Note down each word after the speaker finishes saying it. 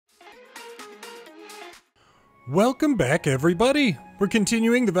Welcome back, everybody! We're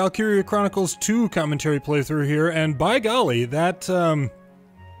continuing the Valkyria Chronicles 2 commentary playthrough here, and by golly, that, a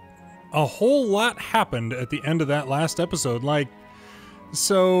whole lot happened at the end of that last episode. Like,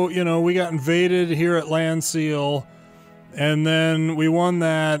 so, you know, we got invaded here at Lanseal, and then we won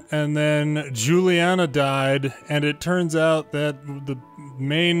that, and then Juliana died, and it turns out that the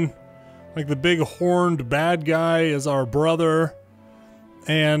main, like, the big horned bad guy is our brother,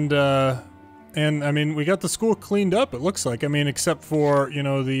 and I mean, we got the school cleaned up, it looks like. I mean, except for, you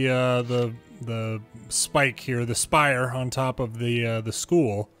know, the spike here, the spire on top of the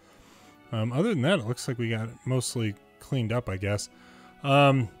school. Other than that, it looks like we got it mostly cleaned up, I guess.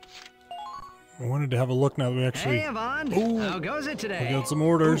 I wanted to have a look now that we actually... Hey, Avan! Ooh, how goes it today? we got some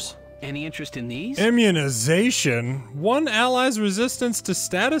orders. Ooh, any interest in these? Immunization? One ally's resistance to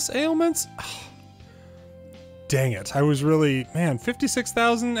status ailments? Oh, dang it. I was really... Man,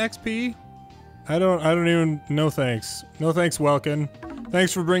 56,000 XP? I don't even... No thanks. No thanks, Welkin.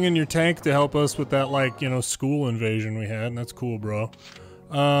 Thanks for bringing your tank to help us with that, like, you know, school invasion we had. That's cool, bro.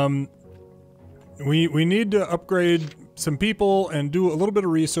 We need to upgrade some people and do a little bit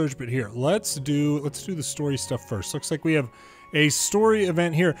of research, but here, let's do the story stuff first. Looks like we have a story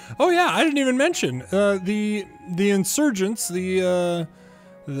event here. Oh yeah, I didn't even mention the insurgents, the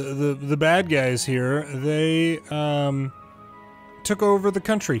bad guys here. They took over the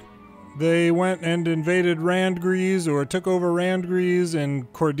country. They went and invaded Randgriz, or took over Randgriz,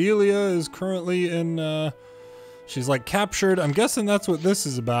 and Cordelia is currently in, she's like captured. I'm guessing that's what this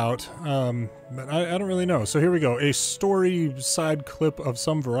is about, but I don't really know. So here we go, a story side clip of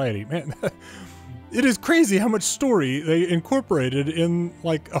some variety. Man, it is crazy how much story they incorporated in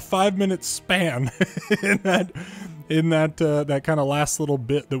like a 5-minute span in that kind of last little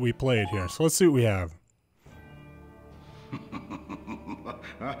bit that we played here. So let's see what we have.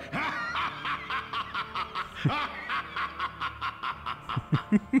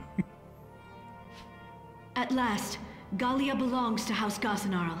 At last, Gallia belongs to House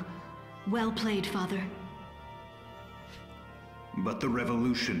Gassenarl. Well played, father. But the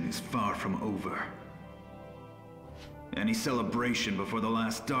revolution is far from over. Any celebration before the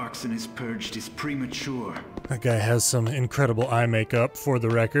last Darkson is purged is premature. That guy has some incredible eye makeup, for the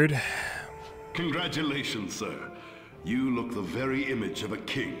record. Congratulations, sir. You look the very image of a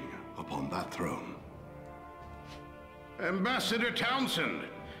king upon that throne. Ambassador Townsend,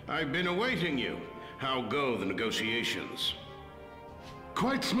 I've been awaiting you. How go the negotiations?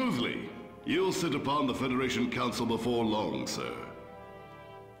 Quite smoothly. You'll sit upon the Federation Council before long, sir.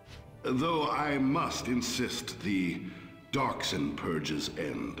 Though I must insist the Darkson purges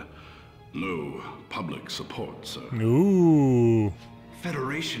end. No public support, sir. Ooh.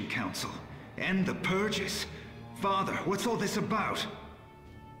 Federation Council? End the purges? Father, what's all this about?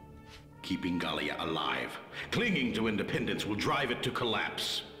 Keeping Gallia alive. Clinging to independence will drive it to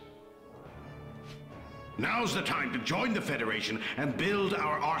collapse. Now's the time to join the Federation and build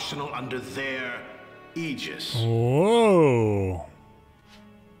our arsenal under their aegis. Whoa.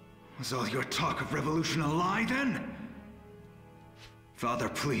 Was all your talk of revolution a lie, then? Father,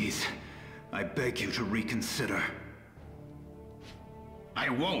 please. I beg you to reconsider. I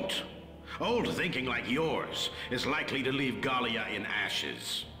won't. Old thinking like yours is likely to leave Gallia in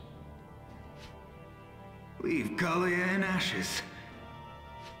ashes. Leave Gallia in ashes?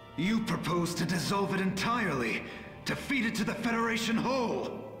 You propose to dissolve it entirely, to feed it to the Federation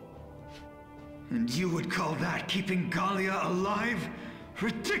whole. And you would call that keeping Gallia alive?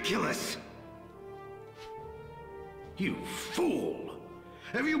 Ridiculous! You fool!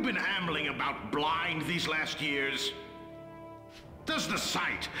 Have you been ambling about blind these last years? Does the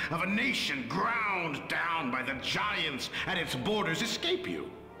sight of a nation ground down by the giants at its borders escape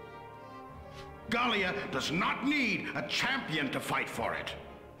you? Gallia does not need a champion to fight for it.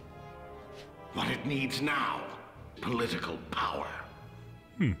 What it needs now, political power.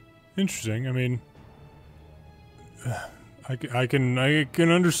 Interesting. I mean, I can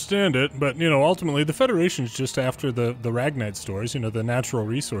understand it, but you know, ultimately the Federation's just after the Ragnite stores, you know, the natural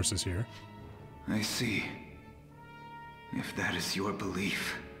resources here. I see. If that is your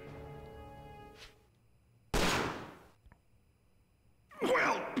belief.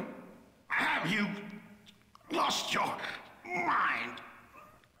 Well, have you lost your mind?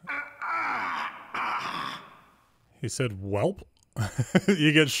 He said, "Welp."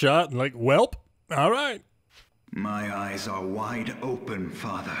 You get shot and like, "Welp." All right. My eyes are wide open,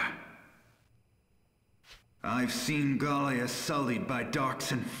 Father. I've seen Gallia sullied by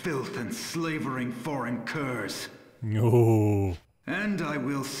Darkson filth and slavering foreign curs. No. And I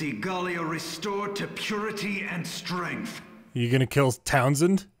will see Gallia restored to purity and strength. You gonna kill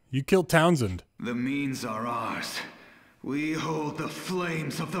Townsend? You killed Townsend. The means are ours. We hold the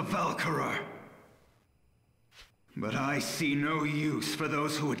flames of the Valkyria. But I see no use for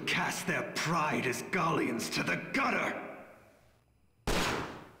those who would cast their pride as Gallians to the gutter!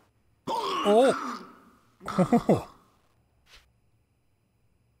 Oh!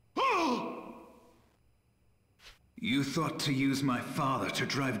 You thought to use my father to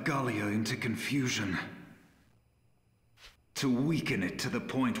drive Gallia into confusion. To weaken it to the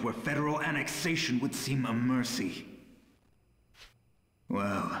point where federal annexation would seem a mercy.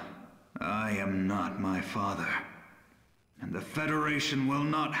 Well, I am not my father. And the Federation will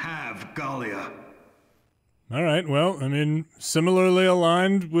not have Gallia. All right, well, I mean, similarly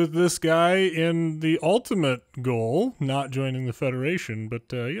aligned with this guy in the ultimate goal, not joining the Federation,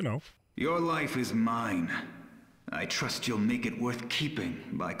 but, you know. Your life is mine. I trust you'll make it worth keeping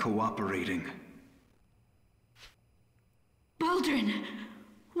by cooperating. Baldren!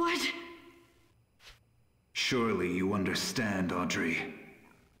 What? Surely you understand, Audrey.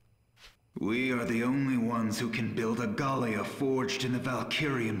 We are the only ones who can build a Gallia forged in the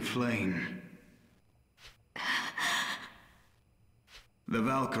Valkyrian flame. The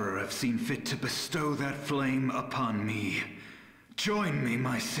Valkyrie have seen fit to bestow that flame upon me. Join me,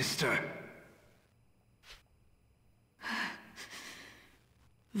 my sister.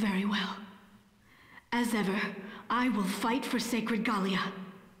 Very well. As ever, I will fight for sacred Gallia.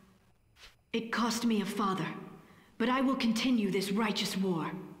 It cost me a father, but I will continue this righteous war.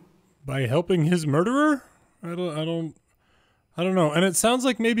 By helping his murderer? I don't know. And it sounds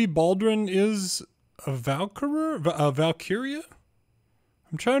like maybe Baldren is a Valkyria?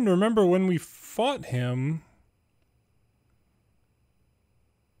 I'm trying to remember when we fought him.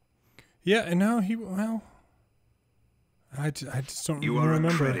 Yeah, and now well, I just don't remember. You are a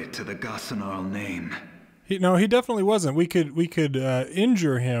credit to the Gassenarl name. No, he definitely wasn't. We could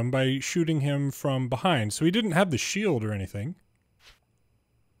injure him by shooting him from behind, so he didn't have the shield or anything.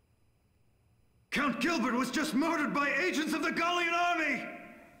 Count Gilbert was just murdered by agents of the Gallian army!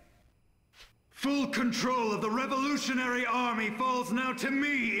 Full control of the revolutionary army falls now to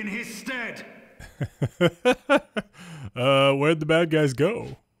me in his stead. Where'd the bad guys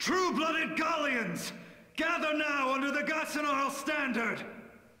go? True-blooded Gallians! Gather now under the Gassenarl standard!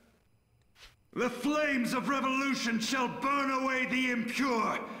 The flames of revolution shall burn away the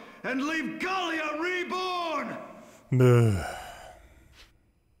impure, and leave Gallia reborn!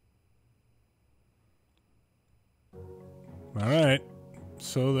 Alright.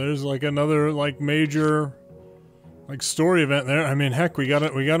 So there's like another like major like story event there. I mean, heck, we got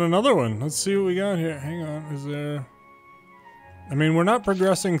another one. Let's see what we got here. Hang on. Is there... I mean, we're not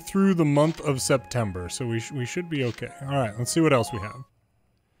progressing through the month of September, so we should be okay. Alright, let's see what else we have.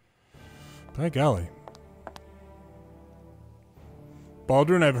 By golly.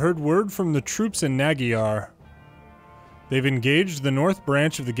 Baldren, I've heard word from the troops in Nagyar. They've engaged the north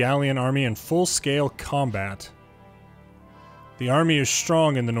branch of the Gallian army in full-scale combat. The army is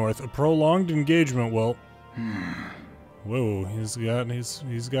strong in the north. A prolonged engagement will... Whoa, he's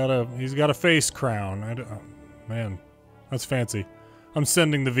got a face crown. Man, that's fancy. I'm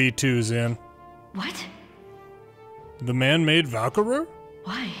sending the V2s in. What? The man-made Valkyrie?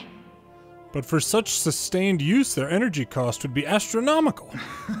 Why? But for such sustained use, their energy cost would be astronomical.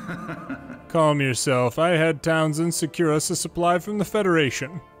 Calm yourself. I had Townsend secure us a supply from the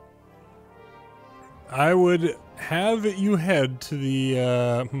Federation. I would have you head to the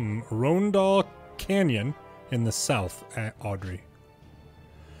Rondal Canyon in the south, Audrey.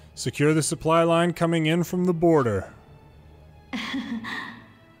 Secure the supply line coming in from the border.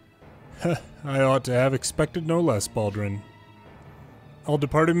 I ought to have expected no less, Baldren. I'll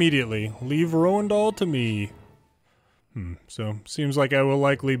depart immediately. Leave Rowendal to me. So, seems like I will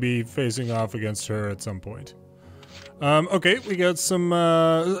likely be facing off against her at some point. Okay, we got some,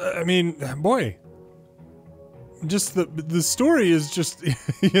 I mean, boy. Just the story is just,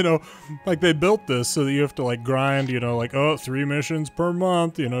 you know, like they built this so that you have to like grind, you know, like, oh, 3 missions per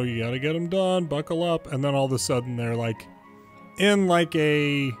month, you know, you gotta get them done, buckle up, and then all of a sudden they're like, in like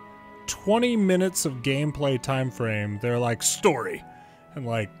a 20 minutes of gameplay time frame, they're like, story. And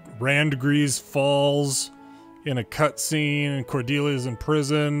like, Randgriz falls in a cutscene, and Cordelia's in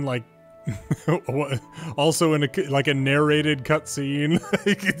prison, like, also in a narrated cutscene.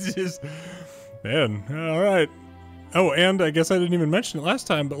 Like, it's just, man, alright. Oh, and I guess I didn't even mention it last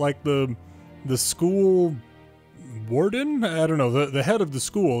time, but like the school warden, I don't know, the head of the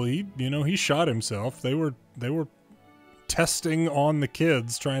school, he shot himself. They were testing on the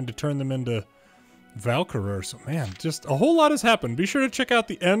kids, trying to turn them into Valkyria, so man, just a whole lot has happened. Be sure to check out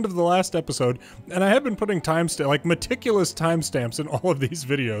the end of the last episode, and I have been putting like meticulous timestamps in all of these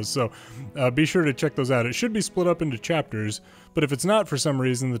videos, so be sure to check those out. It should be split up into chapters, but if it's not for some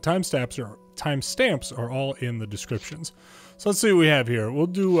reason, the timestamps are all in the descriptions. So let's see what we have here. We'll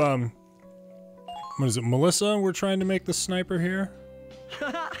do what is it, Melissa? We're trying to make the sniper here.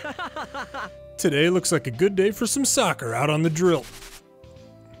 Today looks like a good day for some soccer out on the drill.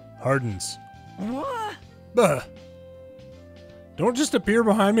 Hardens. What? Buh. Don't just appear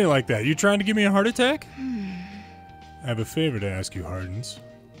behind me like that. You trying to give me a heart attack? I have a favor to ask you, Hardens.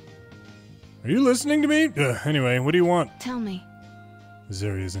 Are you listening to me? Anyway, what do you want? Tell me.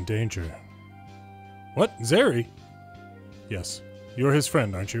 Zeri is in danger. What? Zeri? Yes. You're his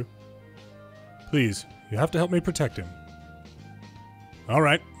friend, aren't you? Please, you have to help me protect him. All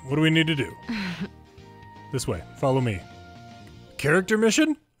right, what do we need to do? This way, follow me. Character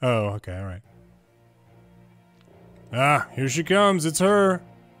mission? Oh, okay, all right. Ah, here she comes, it's her.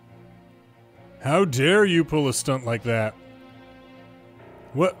 How dare you pull a stunt like that?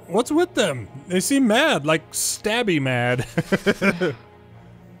 What's with them? They seem mad, like stabby mad.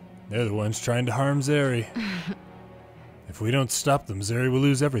 They're the ones trying to harm Zeri. If we don't stop them, Zeri will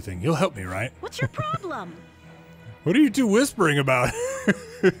lose everything. You'll help me, right? What's your problem? What are you two whispering about?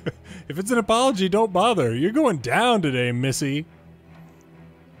 If it's an apology, don't bother. You're going down today, Missy.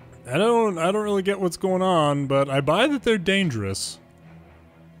 I don't really get what's going on, but I buy that they're dangerous.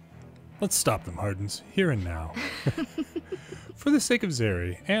 Let's stop them, Hardens, here and now. For the sake of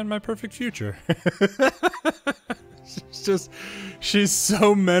Zeri and my perfect future. She's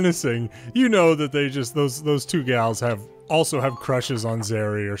so menacing. You know that they just those two gals also have crushes on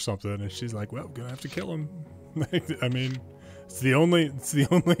Zeri or something, and she's like, well, gonna have to kill him. I mean, it's the only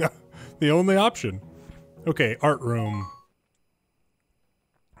option. Okay, art room.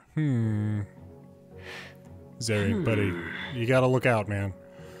 Zeri, buddy, you gotta look out, man.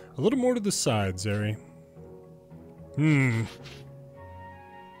 A little more to the side, Zeri.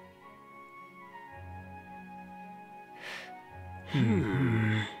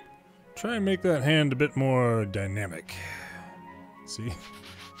 Try and make that hand a bit more dynamic. See?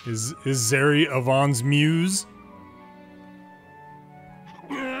 Is Zeri Avan's muse?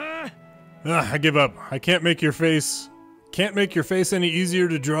 I give up. I can't make your face any easier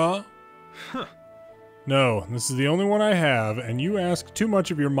to draw? Huh. No, this is the only one I have, and you ask too much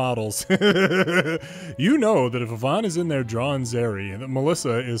of your models. You know that if Avan is in there drawing Zeri, that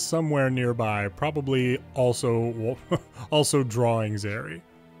Melissa is somewhere nearby, probably also drawing Zeri.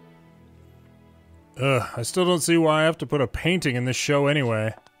 I still don't see why I have to put a painting in this show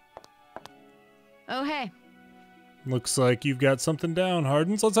anyway. Oh, hey. Looks like you've got something down,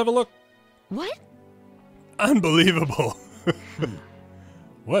 Hardens. Let's have a look. What? Unbelievable.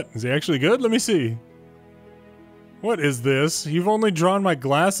 What? Is he actually good? Let me see. What is this? You've only drawn my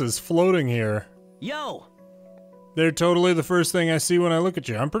glasses floating here. Yo! They're totally the first thing I see when I look at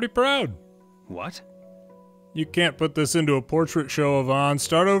you. I'm pretty proud. What? You can't put this into a portrait show, Avan.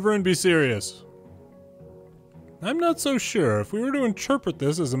 Start over and be serious. I'm not so sure. If we were to interpret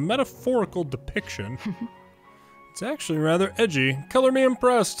this as a metaphorical depiction, it's actually rather edgy. Color me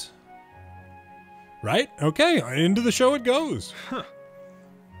impressed. Right? Okay, into the show it goes. Huh.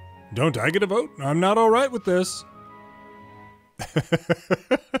 Don't I get a vote? I'm not all right with this. Is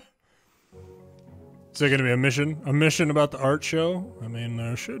there gonna be a mission? A mission about the art show? I mean,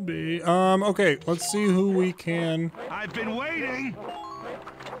 there should be. Okay, let's see who we can. I've been waiting.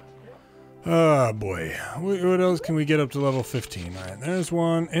 Oh boy, what else can we get up to level 15? All right, there's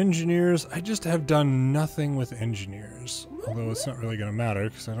one. Engineers, I just have done nothing with engineers. Although it's not really gonna matter,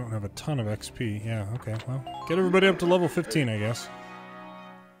 because I don't have a ton of XP. Yeah, okay, well, get everybody up to level 15, I guess.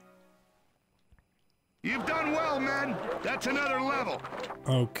 You've done well, men. That's another level.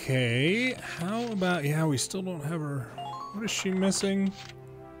 Okay, how about, yeah, we still don't have her. What is she missing?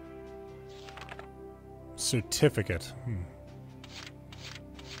 Certificate.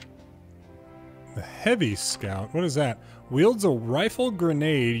 The Heavy Scout, what is that? Wields a rifle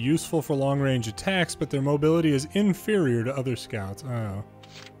grenade useful for long-range attacks, but their mobility is inferior to other scouts. Oh.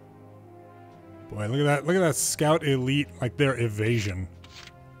 Boy, look at that Scout Elite, like their evasion.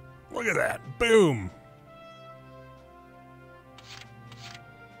 Look at that, boom!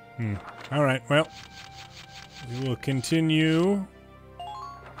 Alright, well, we will continue.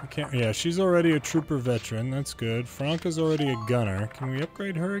 I can't, yeah, she's already a trooper veteran, that's good. Franca's already a gunner. Can we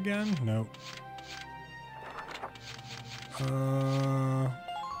upgrade her again? Nope.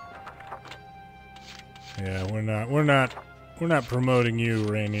 Yeah, we're not promoting you,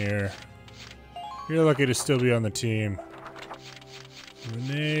 Rainier. You're lucky to still be on the team.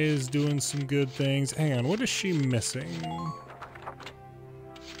 Renee's doing some good things. Hang on, what is she missing?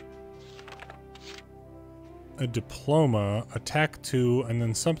 A diploma, attack 2, and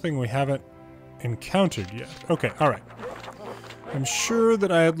then something we haven't encountered yet. Okay, alright. I'm sure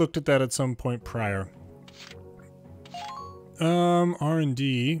that I had looked at that at some point prior.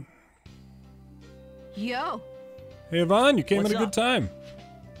 R&D. Yo. Hey, Yvonne, you came What's at a good up? time.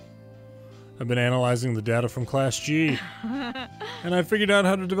 I've been analyzing the data from Class G, and I figured out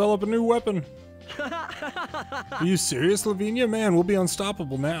how to develop a new weapon. Are you serious, Lavinia? Man, we'll be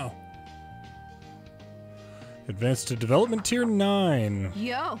unstoppable now. Advanced to development tier 9.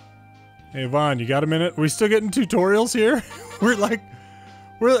 Yo. Hey, Yvonne, you got a minute? Are we still getting tutorials here?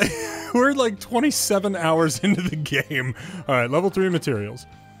 we're like 27 hours into the game. All right, level 3 materials.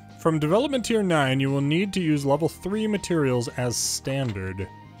 From development tier 9, you will need to use level 3 materials as standard.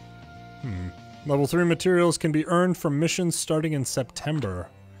 Level 3 materials can be earned from missions starting in September.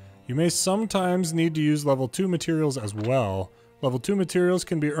 You may sometimes need to use level 2 materials as well. Level 2 materials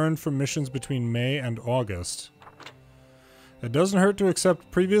can be earned from missions between May and August. It doesn't hurt to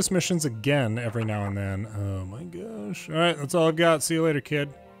accept previous missions again every now and then. Oh my gosh. Alright, that's all I've got. See you later,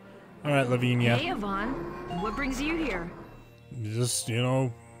 kid. Alright, Lavinia. Hey, Yvonne. What brings you here? Just, you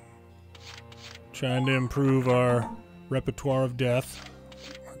know, trying to improve our repertoire of death.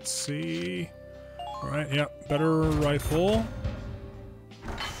 Let's see. Alright, yeah, better rifle.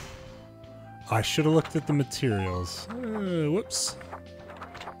 I should have looked at the materials. Whoops.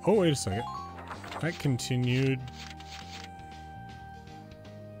 Oh, wait a second. That continued.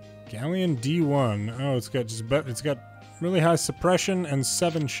 Gallian D1. Oh, it's got really high suppression and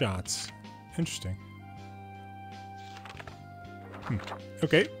 7 shots. Interesting.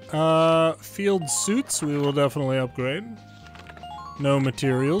 Okay. Field suits we will definitely upgrade. No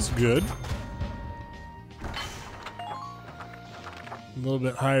materials, good. A little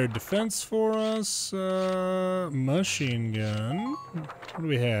bit higher defense for us. Machine gun. What do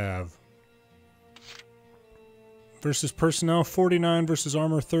we have? Versus personnel 49 versus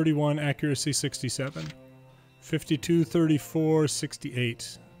armor 31, accuracy 67. 52, 34,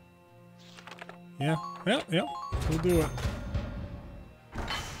 68. Yeah, we'll do it.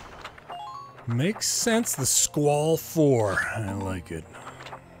 Makes sense, the Squall 4. I like it.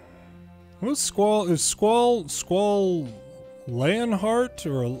 What's Squall? Is Squall Lionheart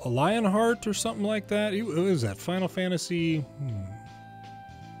or a Lionheart or something like that? What is that? Final Fantasy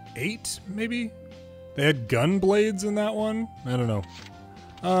 8, maybe? They had gun blades in that one? I don't know.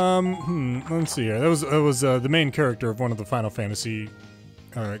 Let's see here. That was the main character of one of the Final Fantasy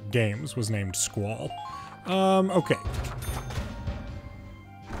games was named Squall. Okay.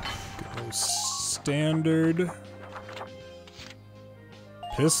 Go standard.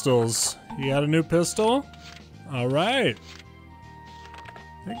 Pistols. You got a new pistol? Alright.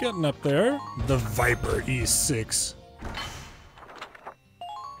 You're getting up there. The Viper E6.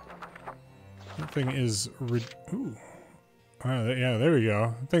 That thing is... Ooh. Yeah, there we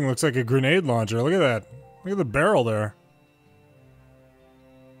go. That thing looks like a grenade launcher. Look at that. Look at the barrel there.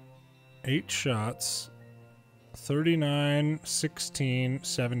 8 shots. 39, 16,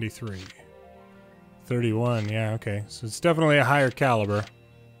 73. 31, yeah, okay. So it's definitely a higher caliber.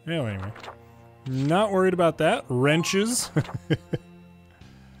 Yeah, anyway. Not worried about that. Wrenches.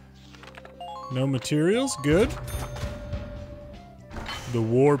 No materials, good. The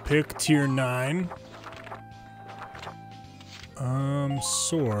War Pick Tier 9.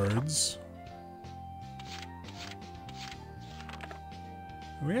 Swords.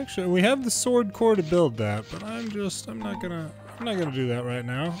 We have the sword core to build that, but I'm not gonna do that right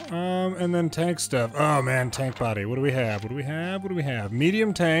now. And then tank stuff. Oh man, tank body. What do we have? What do we have?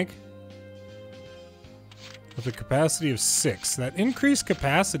 Medium tank. With a capacity of 6. That increased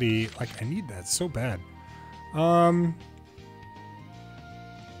capacity, like I need that so bad.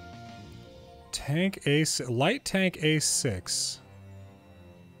 Tank A6, light tank A6.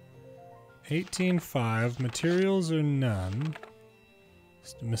 18.5, materials are none.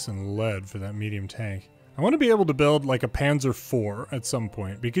 Just missing lead for that medium tank. I want to be able to build like a Panzer IV at some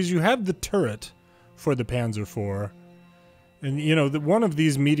point, because you have the turret for the Panzer IV. And you know, one of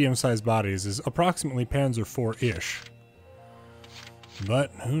these medium-sized bodies is approximately Panzer IV-ish.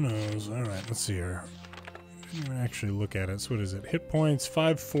 But who knows? Alright, let's see here. Didn't even actually look at it. So what is it? Hit points,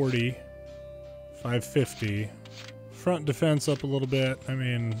 540. 550. Front defense up a little bit. I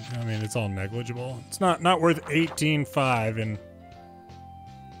mean, it's all negligible. It's not worth 18.5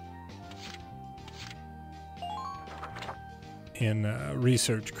 in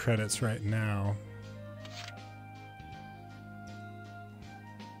research credits right now.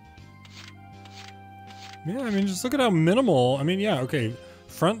 Yeah, I mean, just look at how minimal. I mean, yeah, okay.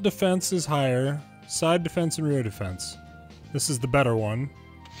 Front defense is higher. Side defense and rear defense. This is the better one.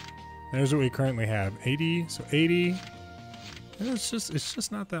 There's what we currently have. 80, so 80. And it's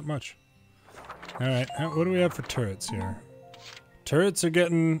just not that much. Alright, what do we have for turrets here? Turrets are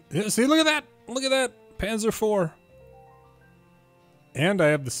getting... Yeah, see, look at that! Look at that! Panzer IV. And I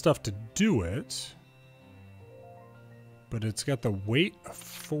have the stuff to do it. But it's got the weight of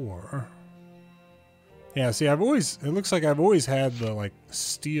 4. Yeah, see, it looks like I've always had the, like,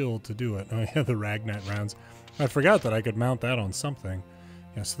 steel to do it. Oh, yeah, the Ragnite rounds. I forgot that I could mount that on something.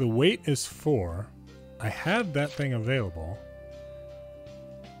 Yeah, so the weight is 4. I had that thing available.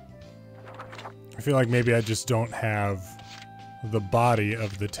 I feel like maybe I just don't have the body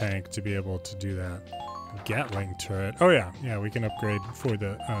of the tank to be able to do that. Gatling turret. Oh, yeah. Yeah, we can upgrade for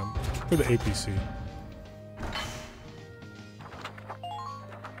the APC.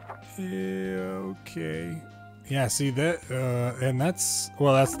 Yeah, okay. Yeah, see that, and that's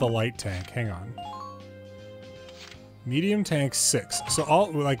the light tank. Hang on. Medium tank 6. So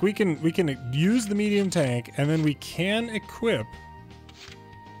we can use the medium tank, and then we can equip.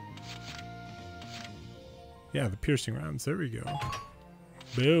 Yeah, the piercing rounds. There we go.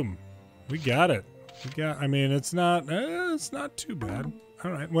 Boom. We got it. I mean, it's not too bad.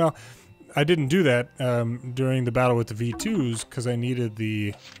 All right. Well, I didn't do that during the battle with the V2s because I needed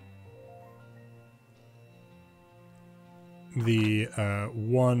the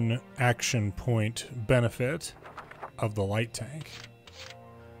one action point benefit of the light tank.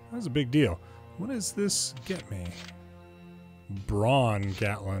 That was a big deal. What does this get me? Brawn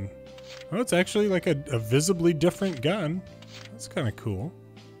Gatlin. Oh, it's actually like a visibly different gun. That's kind of cool.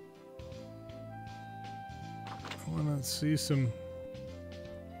 I want to see some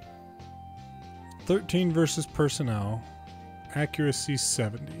 13 versus personnel. Accuracy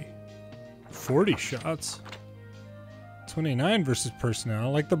 70. 40 shots. 29 versus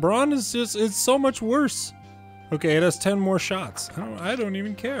personnel. Like the Brawn is it's so much worse. Okay, it has 10 more shots. I don't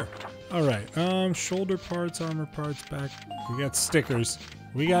even care. All right. Shoulder parts, armor parts, back. We got stickers.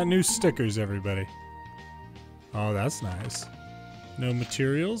 We got new stickers, everybody. Oh, that's nice. No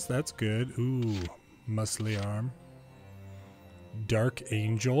materials. That's good. Ooh, muscly arm. Dark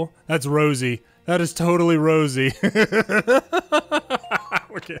Angel. That's Rosie. That is totally Rosie.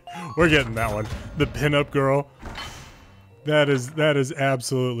 We're getting that one. The pinup girl. That is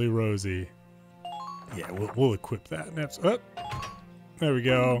absolutely Rosie. Yeah, we'll equip that. Oh, there we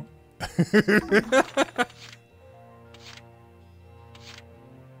go.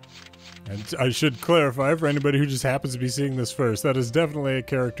 And I should clarify for anybody who just happens to be seeing this first, that is definitely a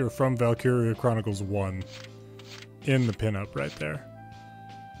character from Valkyria Chronicles 1 in the pinup right there.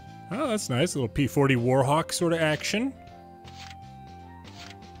 Oh, that's nice. A little P-40 Warhawk sort of action.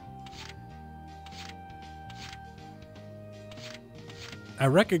 I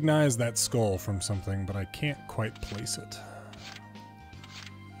recognize that skull from something, but I can't quite place it.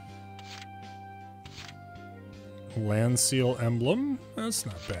 Lanseal emblem. That's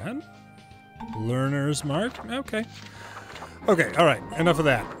not bad. Learner's mark. Okay. Okay, alright. Enough of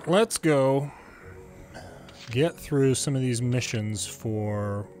that. Let's go get through some of these missions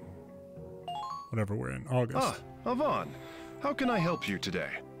for whatever we're in. August. Ah, Avan. How can I help you today?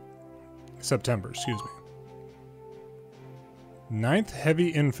 September, excuse me. 9th Heavy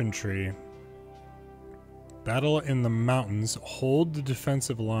Infantry. Battle in the mountains. Hold the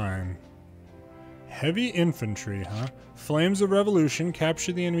defensive line. Heavy Infantry, huh? Flames of Revolution.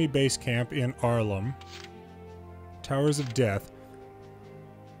 Capture the enemy base camp in Arlem. Towers of Death.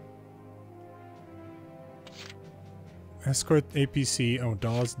 Escort APC. Oh,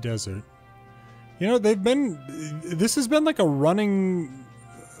 Dawes Desert. You know, this has been like a running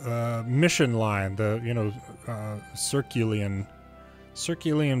mission line. The, you know, Circulian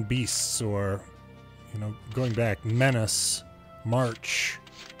beasts, or, you know, going back, Menace, March.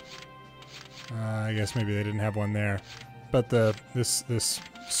 I guess maybe they didn't have one there, but this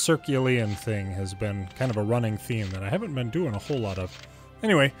Circulian thing has been kind of a running theme that I haven't been doing a whole lot of.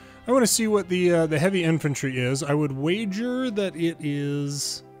 Anyway, I want to see what the heavy infantry is. I would wager that it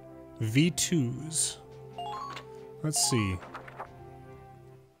is V2s. Let's see,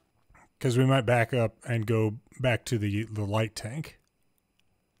 because we might back up and go back to the light tank.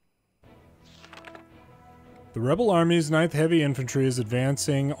 The rebel army's 9th Heavy Infantry is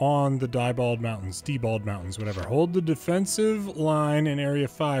advancing on the Debald Mountains, whatever. Hold the defensive line in Area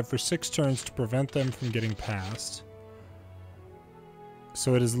 5 for 6 turns to prevent them from getting past.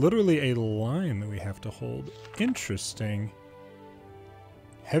 So it is literally a line that we have to hold. Interesting.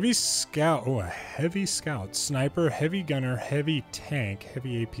 Heavy Scout. Oh, a Heavy Scout. Sniper, Heavy Gunner, Heavy Tank,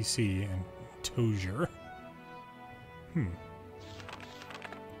 Heavy APC, and Tozier. I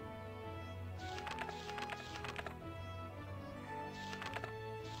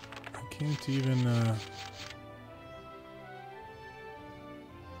can't even,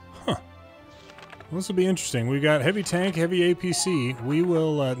 Huh. Well, this will be interesting. We've got heavy tank, heavy APC. We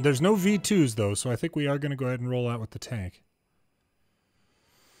will, there's no V2s though, so I think we are going to go ahead and roll out with the tank.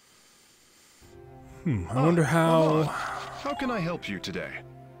 I wonder how... How can I help you today?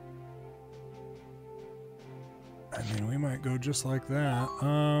 I mean, we might go just like that.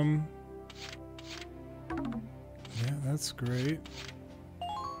 Yeah, that's great.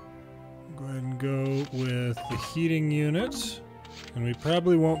 Go ahead and go with the heating unit. And we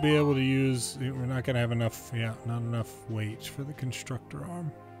probably won't be able to use... We're not going to have enough... Yeah, not enough weight for the constructor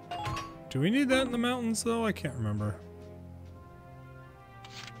arm. Do we need that in the mountains, though? I can't remember.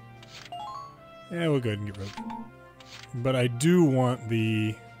 Yeah, we'll go ahead and get rid of it. But I do want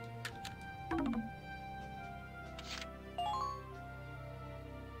the...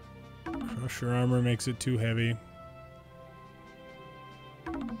 Crusher armor makes it too heavy.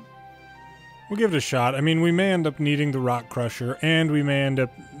 We'll give it a shot. I mean, we may end up needing the rock crusher, and we may end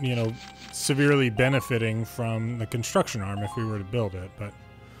up, you know, severely benefiting from the construction arm if we were to build it, but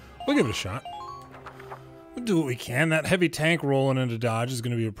we'll give it a shot. We'll do what we can. That heavy tank rolling into dodge is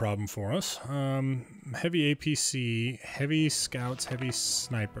going to be a problem for us. Heavy APC, heavy scouts, heavy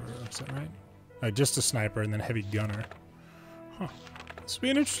sniper. Is that right? Just a sniper and then heavy gunner. Huh. This will be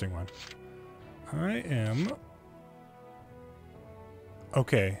an interesting one. I am...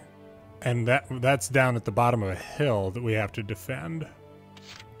 Okay. And that's down at the bottom of a hill that we have to defend.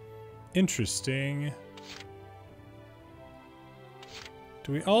 Interesting.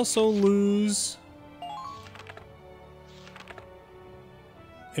 Do we also lose...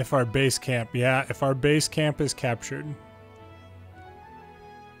 If our base camp... Yeah, if our base camp is captured.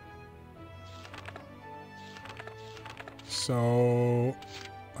 So...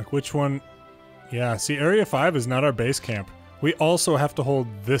 Like, which one... Yeah, see, Area 5 is not our base camp. We also have to hold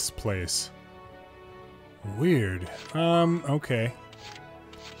this place. Weird. Okay.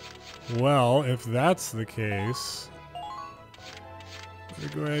 Well, if that's the case...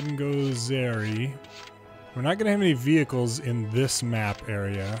 Better go ahead and go zeri. We're not going to have any vehicles in this map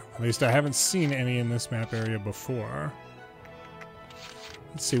area. At least I haven't seen any in this map area before.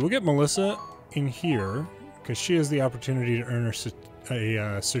 Let's see, we'll get Melissa in here, because she has the opportunity to earn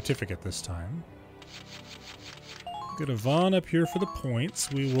a certificate this time. Get Avan up here for the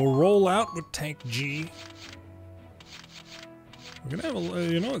points. We will roll out with Tank G. We're gonna have a,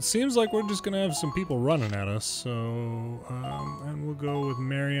 you know, it seems like we're just gonna have some people running at us, so, and we'll go with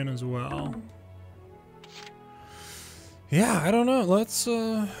Marion as well. Yeah, I don't know, let's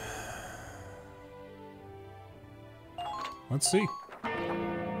see.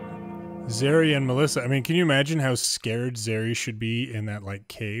 Zeri and Melissa, I mean, can you imagine how scared Zeri should be in that, like,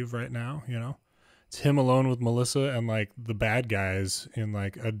 cave right now, you know? It's him alone with Melissa and, like, the bad guys in,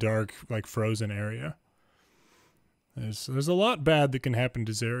 like, a dark, like, frozen area. There's a lot bad that can happen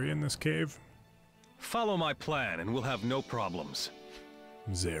to Zeri in this cave. Follow my plan and we'll have no problems.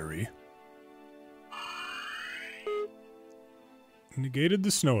 Zeri. Negated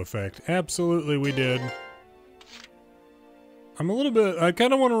the snow effect. Absolutely we did. I'm a little bit... I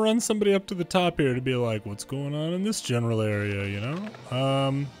kind of want to run somebody up to the top here to be like, what's going on in this general area, you know?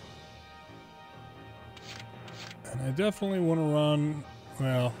 And I definitely want to run...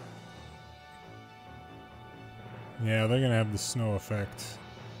 Well... Yeah, they're gonna have the snow effect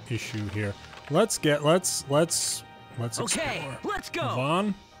issue here. Let's explore. Okay, let's go.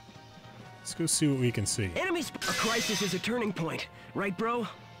 Vaughn, let's go see what we can see. A crisis is a turning point, right, bro?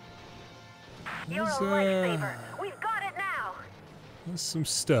 You're a lifesaver. We've got it now. There's some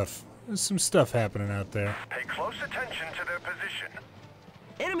stuff. There's some stuff happening out there. Pay close attention to their position.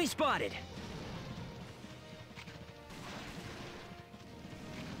 Enemy spotted.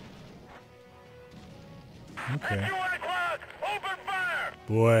 Okay.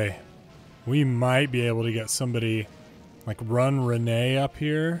 Boy, we might be able to get somebody, like, run Renee up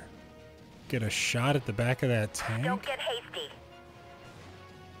here, get a shot at the back of that tank. Don't get hasty.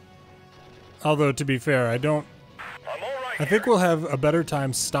 Although, to be fair, I think we'll have a better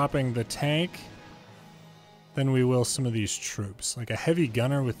time stopping the tank than we will some of these troops. Like a heavy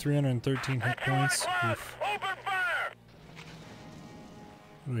gunner with 313 hit points. Oof.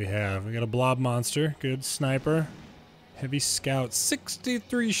 What do we have? We got a blob monster. Good sniper. Heavy scout.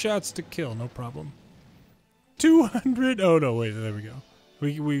 63 shots to kill. No problem. 200. Oh, no. Wait. There we go.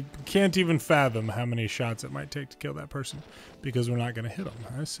 We can't even fathom how many shots it might take to kill that person because we're not going to hit them.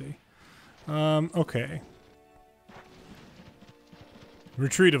 I see. Okay.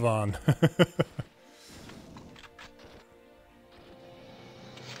 Retreat Avan.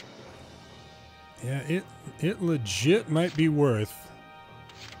 Yeah, it legit might be worth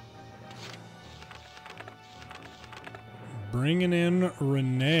bringing in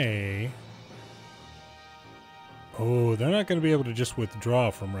Renee. Oh, they're not going to be able to just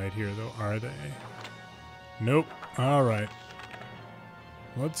withdraw from right here, though, are they? Nope. All right.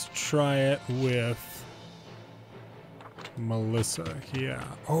 Let's try it with Melissa. Yeah.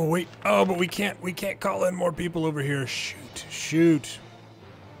 Oh, wait. Oh, but we can't call in more people over here. Shoot. Shoot.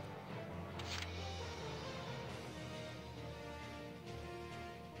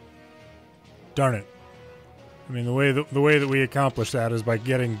 Darn it. I mean, the way that we accomplish that is by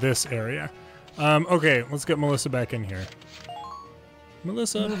getting this area. Okay, let's get Melissa back in here.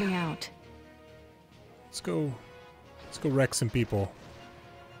 Melissa. Moving out. Let's go wreck some people.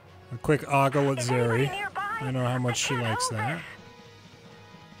 A quick ogle at Zeri. I know how much she likes that.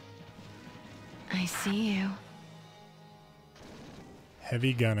 I see you.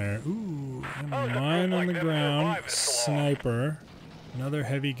 Heavy gunner. Ooh, and mine on the ground. Sniper. Another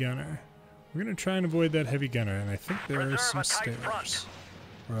heavy gunner. We're going to try and avoid that heavy gunner, and I think there are some stairs.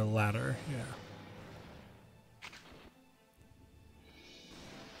 Or a ladder, yeah.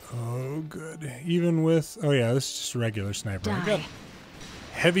 Oh, good. Even with... Oh, yeah, this is just a regular sniper. I got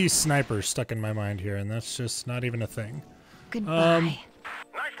heavy sniper stuck in my mind here, and that's just not even a thing. Goodbye.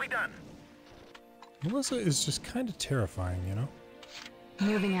 Nicely done. Melissa is just kind of terrifying, you know?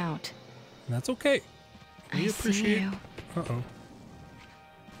 Moving out. And that's okay. We appreciate... See you. Uh-oh.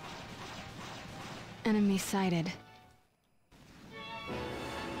 Enemy sighted.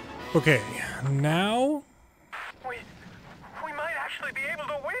 Okay, now... We might actually be able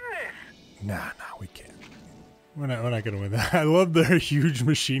to win this. Nah, we can't. We're not gonna win that. I love their huge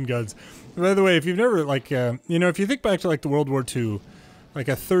machine guns. By the way, if you've never, like, you know, if you think back to, like, the World War II, like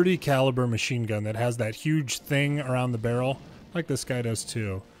a 30 caliber machine gun that has that huge thing around the barrel, like this guy does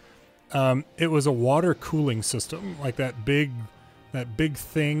too, it was a water cooling system. Like that big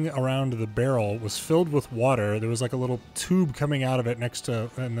thing around the barrel was filled with water. There was like a little tube coming out of it next to,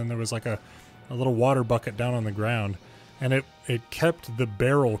 and then there was like a little water bucket down on the ground. And it kept the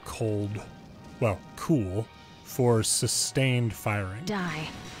barrel cold, well, cool, for sustained firing. Die.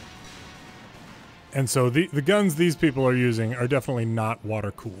 And so the guns these people are using are definitely not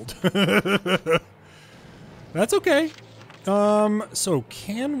water cooled. That's okay. So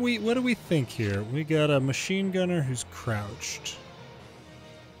can we, what do we think here? We got a machine gunner who's crouched.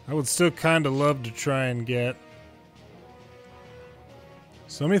 I would still kind of love to try and get...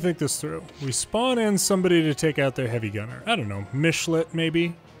 So let me think this through. We spawn in somebody to take out their heavy gunner. I don't know, Melchiott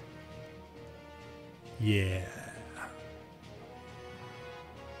maybe? Yeah.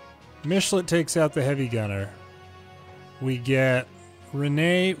 Melchiott takes out the heavy gunner. We get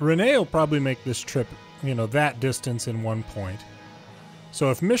Renee. Renee will probably make this trip, you know, that distance in 1 point.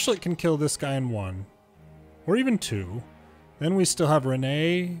 So if Melchiott can kill this guy in 1, or even 2, then we still have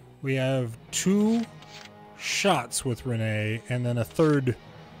Renee. We have 2 shots with Renee, and then a 3rd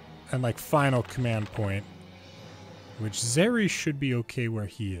and like final command point, which Zeri should be okay where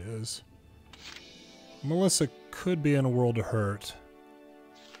he is. Melissa could be in a world of hurt.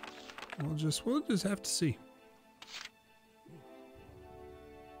 We'll just have to see.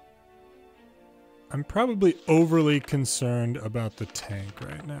 I'm probably overly concerned about the tank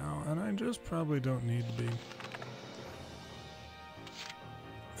right now, and I just probably don't need to be.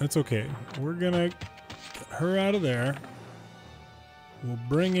 That's okay. We're gonna get her out of there. We'll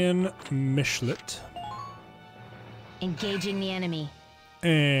bring in Melchiott. Engaging the enemy.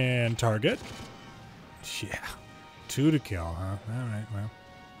 And target. Yeah. 2 to kill, huh? Alright, well.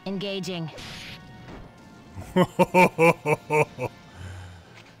 Engaging.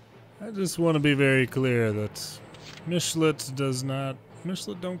 I just want to be very clear that Melchiott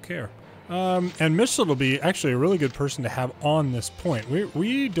don't care. And Melchiott will be actually a really good person to have on this point.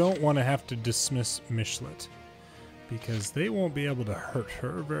 We don't want to have to dismiss Melchiott, because they won't be able to hurt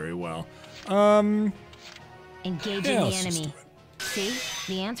her very well. Engaging the enemy. See?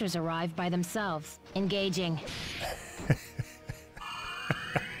 The answers arrive by themselves. Engaging.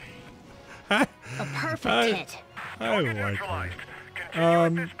 A perfect hit. I like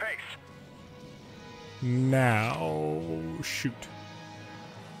her. Now, shoot.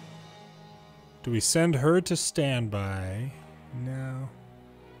 Do we send her to standby? No.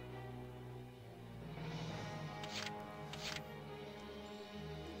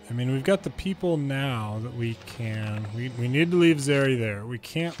 I mean, we've got the people now that we can... We need to leave Zeri there. We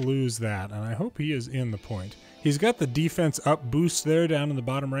can't lose that, and I hope he is in the point. He's got the defense up boost there down in the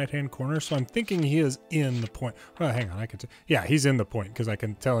bottom right-hand corner, so I'm thinking he is in the point. Well, hang on, I can... Yeah, he's in the point, because I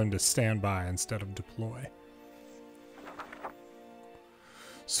can tell him to stand by instead of deploy.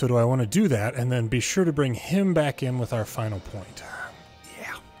 So do I want to do that and then be sure to bring him back in with our final point?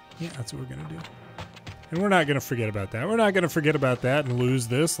 Yeah, that's what we're going to do. And we're not going to forget about that. We're not going to forget about that and lose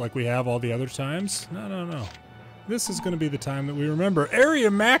this like we have all the other times. No, no, no. This is going to be the time that we remember.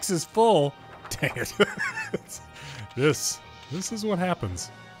 Area max is full. Dang it. This is what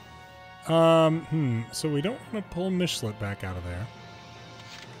happens. So we don't want to pull Mishlet back out of there.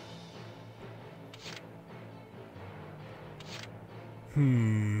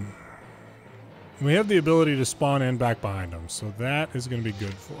 We have the ability to spawn in back behind them, so that is going to be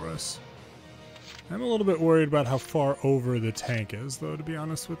good for us. I'm a little bit worried about how far over the tank is, though, to be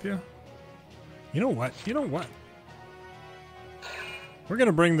honest with you. You know what? You know what? We're going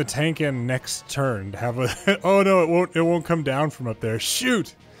to bring the tank in next turn to have a... Oh, no, it won't come down from up there.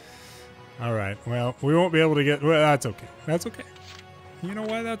 Shoot! All right, well, we won't be able to get... Well, that's okay. That's okay. You know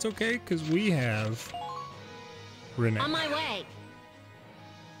why that's okay? Because we have... Renee. On my way.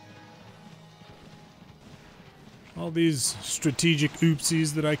 All these strategic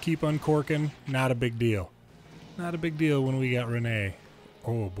oopsies that I keep uncorking, not a big deal. Not a big deal when we got Renee.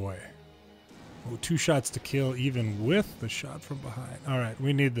 Oh boy. Oh, 2 shots to kill even with the shot from behind. All right,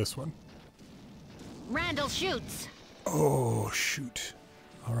 we need this one. Randall shoots. Oh, shoot.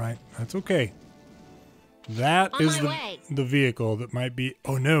 All right, that's okay. That is the vehicle that might be...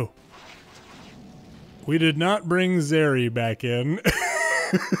 Oh no. We did not bring Zeri back in.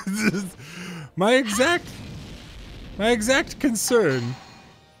 My exact concern.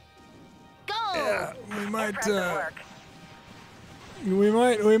 Go. Yeah, we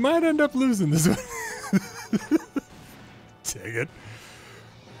might end up losing this one. Dang it.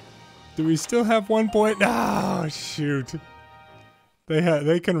 Do we still have 1 point? Oh, shoot.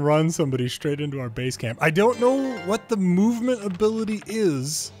 They can run somebody straight into our base camp. I don't know what the movement ability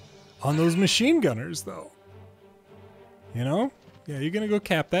is on those machine gunners, though. You know? Yeah, you're gonna go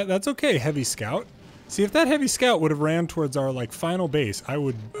cap that. That's okay, heavy scout. See, if that heavy scout would have ran towards our like final base, I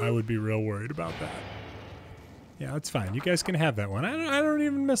would be real worried about that. Yeah, that's fine. You guys can have that one. I don't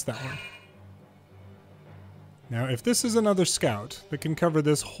even miss that one. Now, if this is another scout that can cover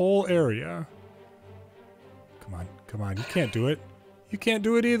this whole area, come on, come on. You can't do it. You can't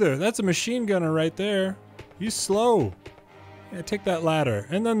do it either. That's a machine gunner right there. You slow. Yeah, take that ladder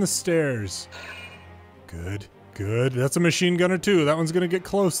and then the stairs. Good, good. That's a machine gunner too. That one's gonna get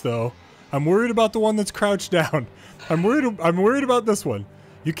close though. I'm worried about the one that's crouched down. I'm worried about this one.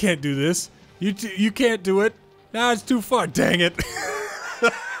 You can't do this. You can't do it. Nah, it's too far. Dang it.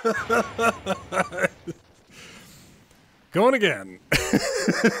 Going again.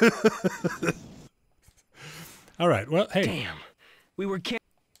 All right. Well, hey. Damn. We were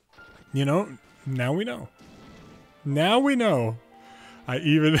You know, now we know. Now we know. I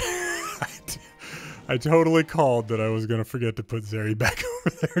even I totally called that I was going to forget to put Zeri back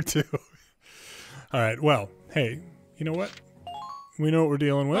over there too. All right, well, hey, you know what? We know what we're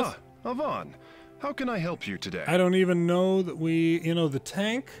dealing with. Ah, Avan, how can I help you today? I don't even know that we, you know, the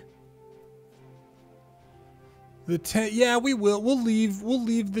tank. The tank, yeah, we will. We'll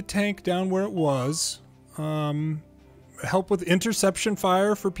leave the tank down where it was. Help with interception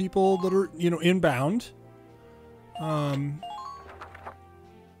fire for people that are, you know, inbound.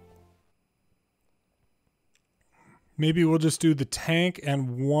 Maybe we'll just do the tank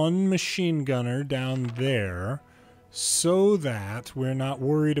and 1 machine gunner down there so that we're not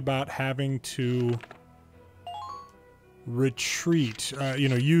worried about having to retreat, you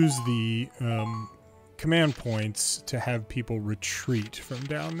know, use the command points to have people retreat from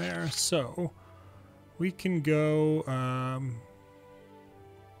down there. So we can go,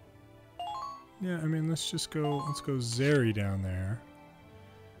 yeah, I mean, let's go Zeri down there.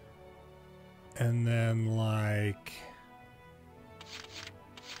 And then, like...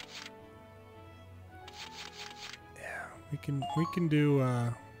 Yeah, we can do,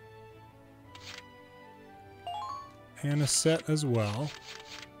 Anisette as well.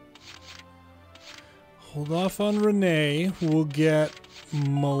 Hold off on Renee. We'll get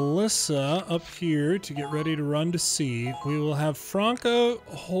Melissa up here to get ready to run to sea. We will have Franca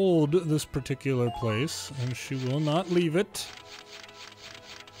hold this particular place, and she will not leave it.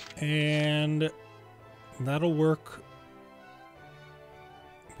 And that'll work.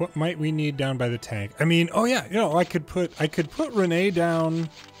 What might we need down by the tank? I mean, oh yeah, you know, I could put Renee down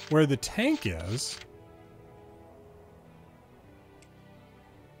where the tank is.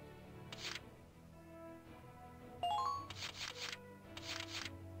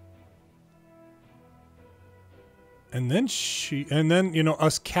 And then you know,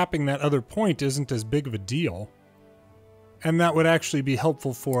 us capping that other point isn't as big of a deal. And that would actually be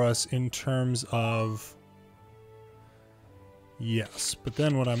helpful for us in terms of, Yes, but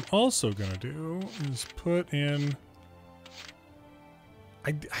then what I'm also gonna do is put in...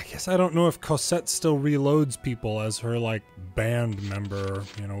 I guess I don't know if Cossette still reloads people as her, like, band member,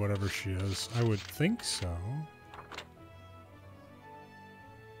 you know, whatever she is. I would think so.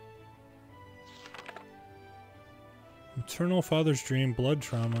 Eternal Father's Dream, Blood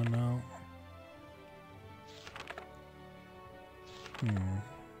Trauma, no.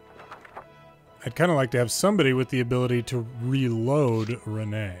 I'd kind of like to have somebody with the ability to reload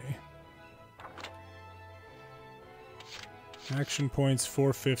Renee. Action points,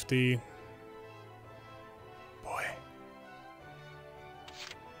 450. Boy.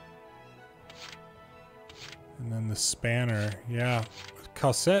 And then the spanner. Yeah.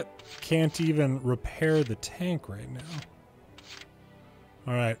 Cossette can't even repair the tank right now.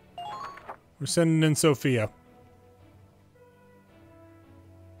 Alright. We're sending in Sophia.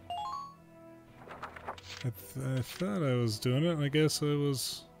 I thought I was doing it. I guess I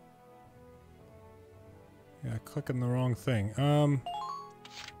was... Yeah, clicking the wrong thing.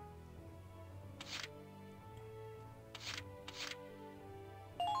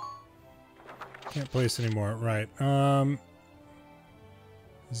 Can't place anymore. Right.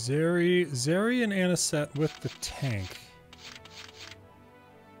 Zeri and Anisette with the tank.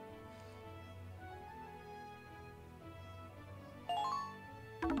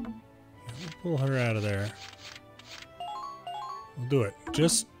 Yeah, we'll pull her out of there. We'll do it.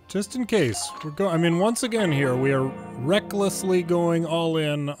 Just in case. I mean, once again here, we are recklessly going all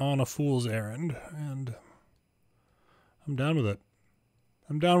in on a fool's errand, and I'm down with it.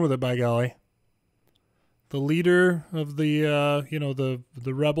 I'm down with it, by golly. The leader of the, you know, the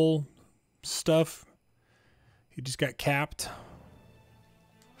rebel stuff, he just got capped.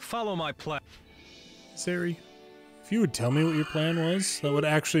 Follow my plan. Zeri, if you would tell me what your plan was, that would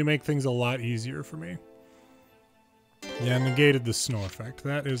actually make things a lot easier for me. Yeah, negated the snow effect.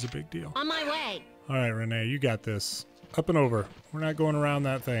 That is a big deal. On my way. All right, Renee, you got this. Up and over. We're not going around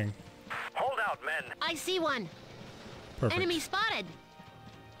that thing. Hold out, men. I see one. Perfect. Enemy spotted.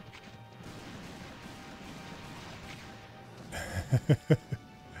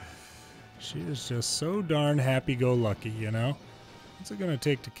 She is just so darn happy-go-lucky, you know? What's it gonna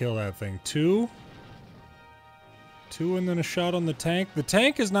take to kill that thing? Two and then a shot on the tank? The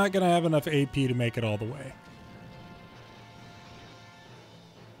tank is not gonna have enough AP to make it all the way.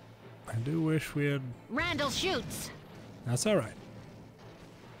 I do wish we had... Randall shoots. That's alright.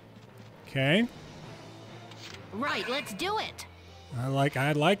 Okay. Right, let's do it. I like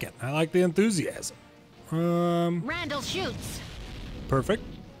it. I like the enthusiasm. Randall shoots. Perfect.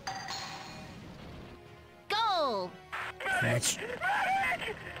 Goal. Let's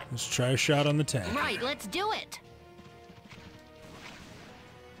try a shot on the tank. Right, let's do it.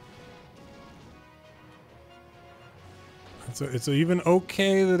 It's even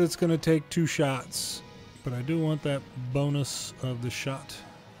okay that it's going to take 2 shots, but I do want that bonus of the shot.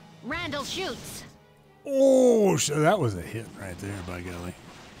 Randall shoots. Oh, so that was a hit right there, by golly.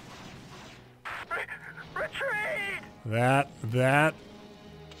 Retreat! That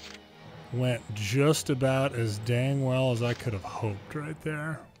went just about as dang well as I could have hoped right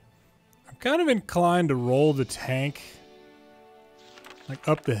there. I'm kind of inclined to roll the tank like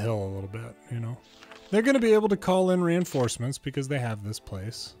up the hill a little bit, you know. They're going to be able to call in reinforcements because they have this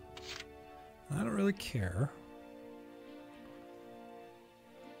place. I don't really care.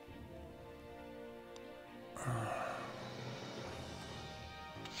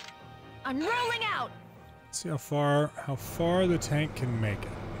 I'm rolling out. Let's see how far the tank can make it.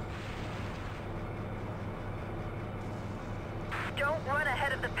 Don't run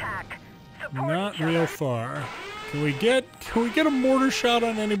ahead of the pack. Not real far. Can we get a mortar shot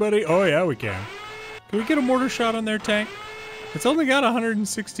on anybody? Oh yeah, we can. Can we get a mortar shot on their tank? It's only got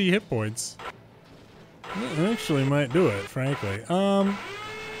 160 hit points. It actually might do it, frankly.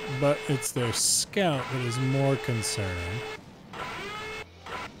 But it's their scout that is more concerning.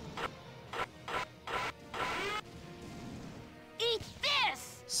 Eat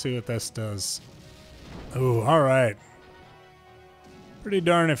this! See what this does. Ooh, alright. Pretty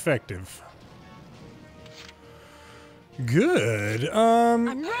darn effective. Good. I'm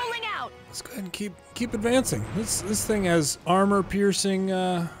rolling out. Let's go ahead and keep advancing. This thing has armor piercing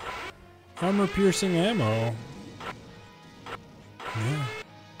ammo. Yeah.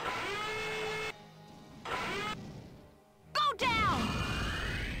 Go down.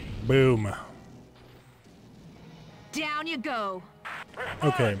 Boom. Down you go.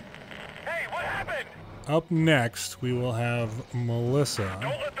 Okay. Hey, what happened? Up next, we will have Melissa.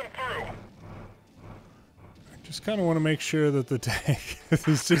 Don't let them through. Just kind of want to make sure that the tank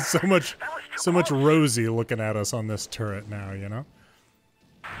is just so much Rosie looking at us on this turret now, you know?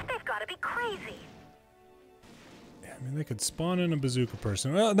 They've got to be crazy. Yeah, I mean, they could spawn in a bazooka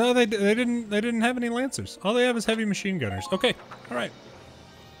person. Well, no, they didn't have any lancers. All they have is heavy machine gunners. Okay, all right.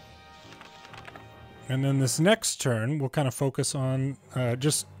 And then this next turn, we'll kind of focus on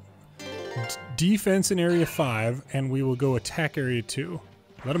just defense in Area 5, and we will go attack Area 2.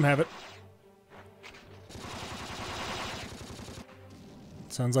 Let them have it.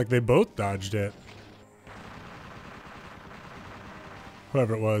 Sounds like they both dodged it.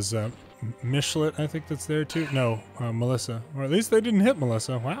 Whoever it was, Melchiott, I think that's there too. No, Melissa. Or at least they didn't hit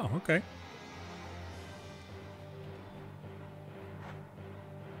Melissa. Wow, okay.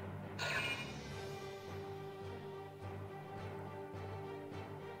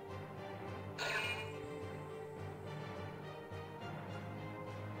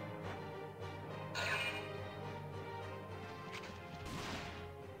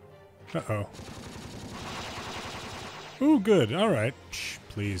 Uh-oh. Ooh, good. All right. Shh,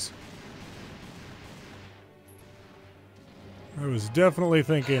 please. I was definitely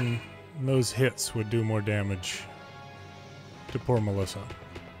thinking those hits would do more damage to poor Melissa.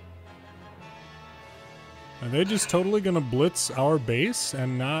 Are they just totally gonna blitz our base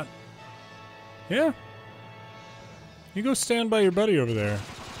and not... Yeah. You go stand by your buddy over there.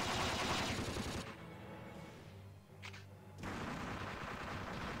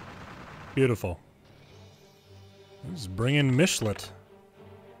 Beautiful. Let's bring in Melchiott.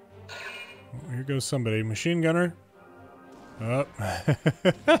 Oh, here goes somebody. Machine gunner. Oh.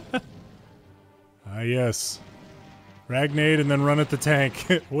 Ah, yes. Ragnade and then run at the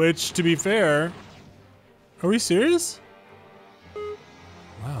tank. Which, to be fair... Are we serious?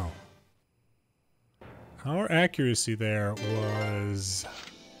 Wow. Our accuracy there was...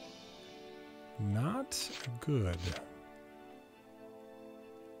 not good.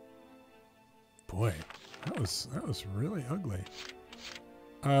 Boy, that was really ugly.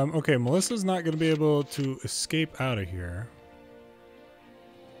 Okay, Melissa's not going to be able to escape out of here.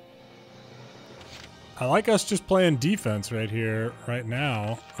 I like us just playing defense right here, right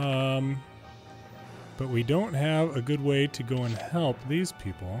now. But we don't have a good way to go and help these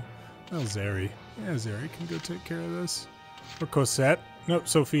people. Oh, Zeri. Yeah, Zeri can go take care of this. Or Cossette. Nope,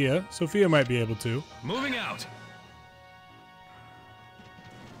 Sophia. Sophia might be able to. Moving out.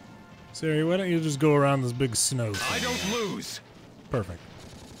 Zeri, why don't you just go around this big snow thing? I don't lose. Perfect.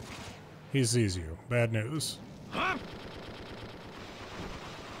 He sees you. Bad news. Huh?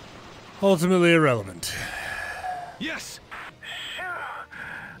 Ultimately irrelevant. Yes. Phew,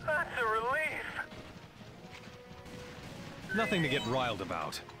 that's a relief. Nothing to get riled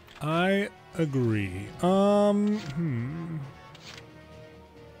about. I agree.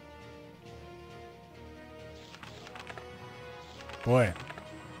 Boy.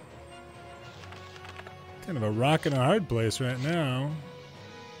 Kind of a rock and a hard place right now.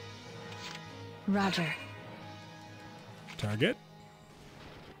 Roger. Target.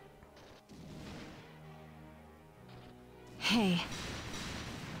 Hey.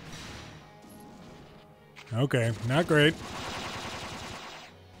 Okay, not great.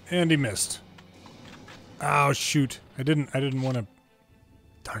 And he missed. Oh shoot. I didn't want to.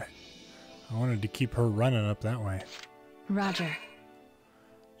 Darn it. I wanted to keep her running up that way. Roger.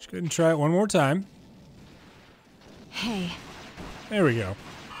 Let's go ahead and try it one more time. Hey. There we go.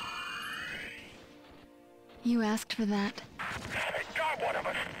 You asked for that? They got one of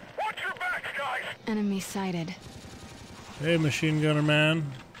us. Watch your backs, guys. Enemy sighted. Hey, machine gunner man.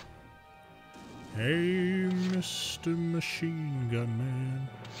 Hey, Mr. Machine Gun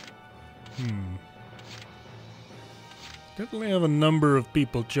Man. Definitely have a number of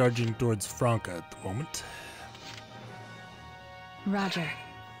people charging towards Franca at the moment. Roger.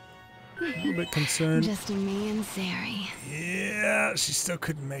 A little bit concerned. Just me and Zeri. Yeah, she still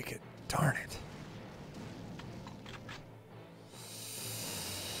couldn't make it. Darn it.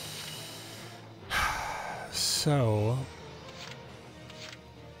 So,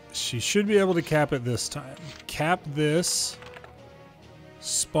 she should be able to cap it this time. Cap this.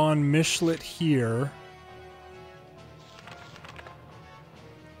 Spawn Melchiott here.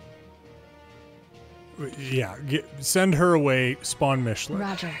 Yeah, send her away. Spawn Melchiott.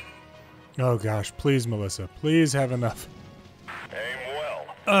 Roger. Oh gosh, please, Melissa. Please have enough. Aim well.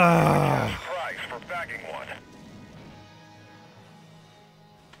 Prize for bagging one.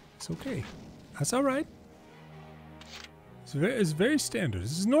 It's okay. That's all right. It's very standard.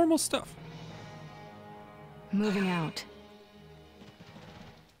 This is normal stuff. Moving out.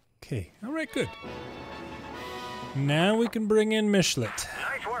 Okay. All right. Good. Now we can bring in Melchiott.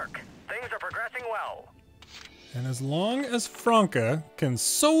 Nice work. Things are progressing well. And as long as Franca can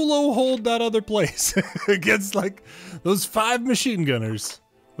solo hold that other place against, like, those 5 machine gunners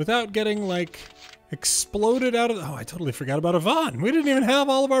without getting, like, exploded out of... Oh, I totally forgot about Avan. We didn't even have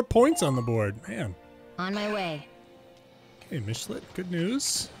all of our points on the board. Man. On my way. Okay, Michelet, good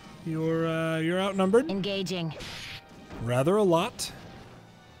news. You're outnumbered. Engaging. Rather a lot.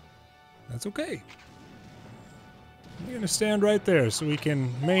 That's okay. You're gonna stand right there so we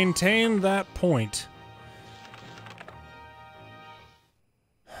can maintain that point.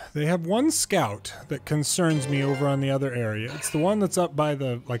 They have one scout that concerns me over on the other area. It's the one that's up by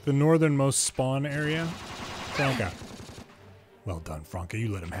the, like, the northernmost spawn area. Franca. Well done, Franca. You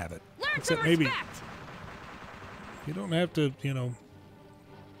let him have it. Except maybe you don't have to, you know,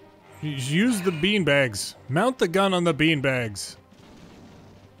 use the beanbags. Mount the gun on the beanbags.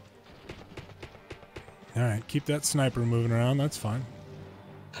 All right, keep that sniper moving around. That's fine.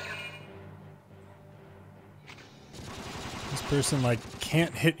 This person, like,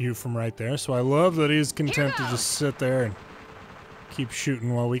 can't hit you from right there, so I love that he's content to just sit there and keep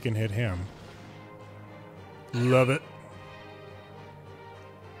shooting while we can hit him. Love it.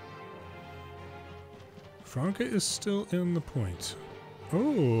 Franca is still in the point.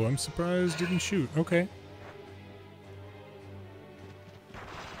 Oh, I'm surprised didn't shoot. Okay.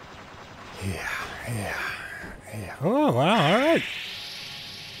 Yeah. Oh, wow, all right.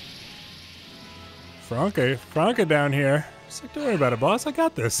 Franca down here. Just like, don't worry about it, boss. I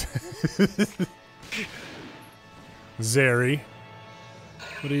got this. Zeri.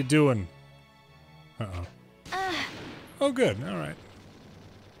 What are you doing? Uh-oh. Oh, good. All right.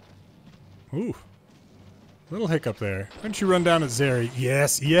 Ooh. Little hiccup there. Why don't you run down at Zeri?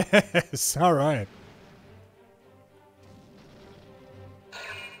 Yes, yes. All right.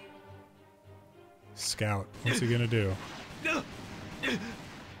 Scout. What's he gonna do?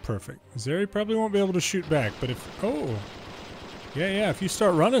 Perfect. Zeri probably won't be able to shoot back, but if... Oh. Yeah, if you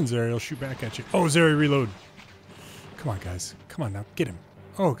start running, Zeri will shoot back at you. Oh, Zeri, reload. Come on, guys. Come on now. Get him.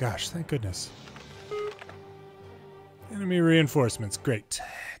 Oh, gosh. Thank goodness. Enemy reinforcements. Great.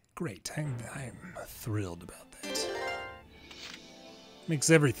 Great. I'm thrilled about that. Makes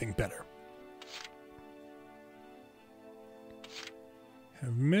everything better.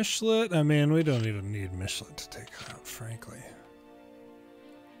 Have Michelet. I mean, we don't even need Michelet to take it out, frankly.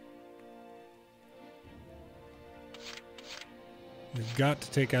 We've got to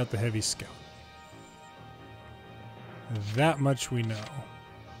take out the heavy scout. That much we know.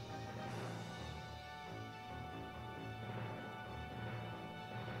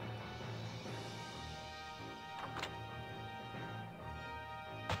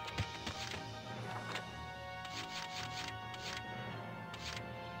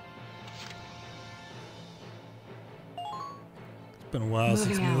 It's been a while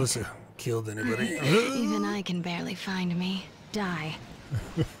since Melissa killed anybody. Even I can barely find me. Die.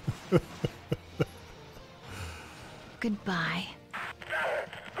 Goodbye.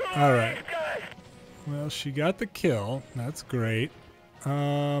 All right. Well, she got the kill. That's great.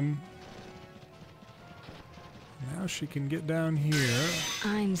 Now she can get down here.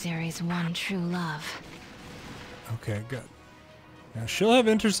 I'm Zeri's one true love. Okay, good. Now she'll have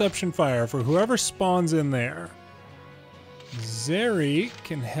interception fire for whoever spawns in there. Zeri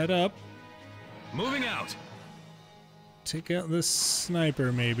can head up. Moving out. Take out this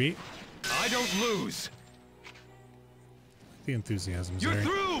sniper, maybe. I don't lose. The enthusiasm, Zeri. You're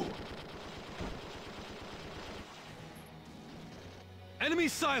through. Enemy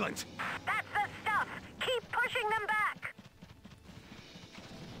silent. That's the stuff. Keep pushing them back.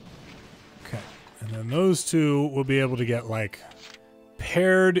 Okay, and then those two will be able to get, like,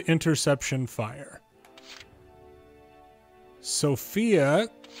 paired interception fire. Sophia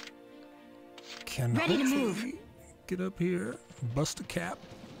can Ready to move. hopefully get up here, bust a cap.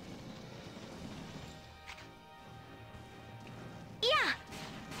 Yeah.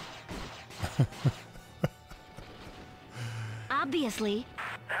 Obviously.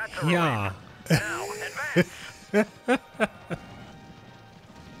 That's Yeah. now advance.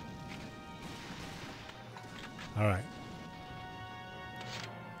 All right.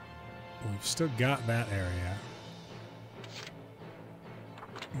 We've still got that area.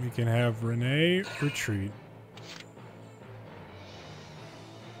 We can have Renee retreat.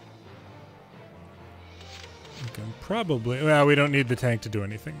 We can probably... Well, we don't need the tank to do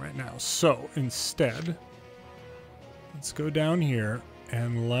anything right now. So, instead, let's go down here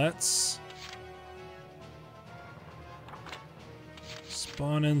and let's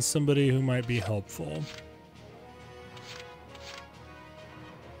spawn in somebody who might be helpful.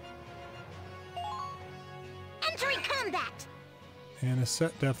 Entering combat. And a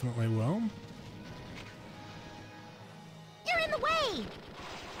set definitely will.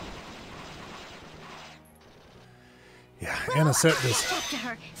 Anisette does. Talk to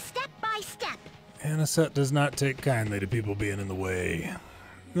her step by step. Anisette does not take kindly to people being in the way.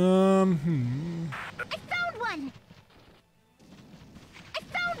 I found one. I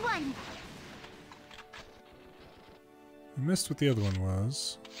found one. I missed what the other one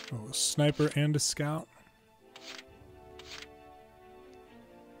was. Oh, a sniper and a scout.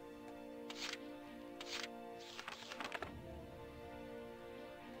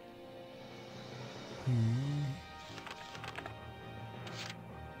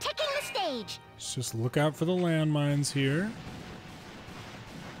 Taking the stage. Let's just look out for the landmines here.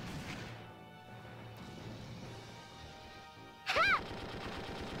 Oh.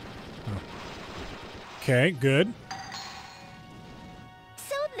 Okay, good.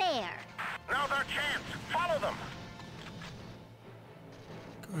 So there. Now's our chance. Follow them.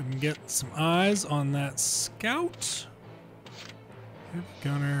 Go ahead and get some eyes on that scout. Heavy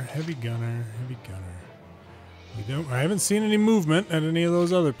gunner, heavy gunner, heavy gunner. I haven't seen any movement at any of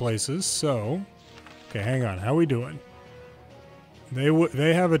those other places, so... Okay, hang on. How we doing?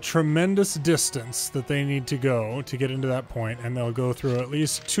 They have a tremendous distance that they need to go to get into that point, and they'll go through at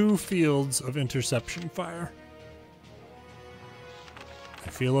least 2 fields of interception fire. I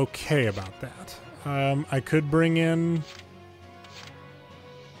feel okay about that. I could bring in...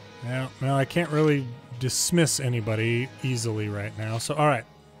 No, I can't really dismiss anybody easily right now, so alright.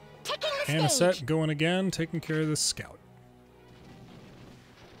 Anisette going again, taking care of this scout.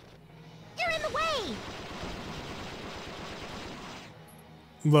 You're in the way.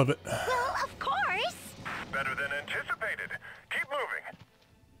 Love it. Well, of course. Better than anticipated. Keep moving.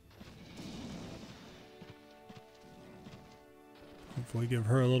 Hopefully give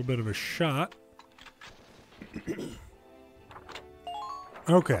her a little bit of a shot.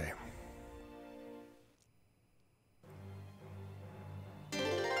 Okay.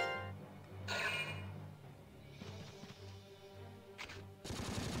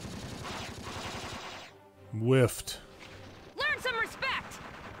 Whiffed. Learn some respect.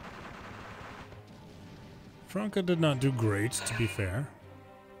 Franca did not do great, to be fair.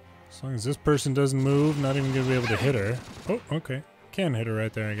 As long as this person doesn't move, not even going to be able to hit her. Oh, okay. Can hit her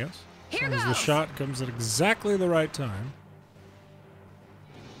right there, I guess. As long as the shot comes at exactly the right time.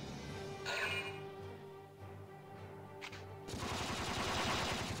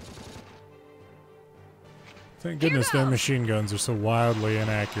 Thank goodness their machine guns are so wildly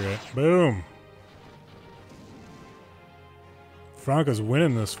inaccurate. Boom! Franca's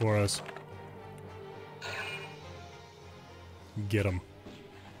winning this for us. Get him.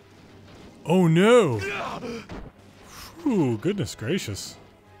 Oh no! Ooh, goodness gracious.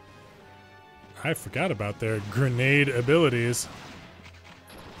 I forgot about their grenade abilities.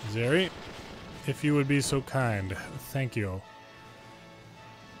 Zeri, if you would be so kind. Thank you.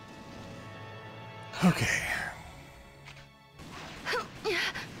 Okay.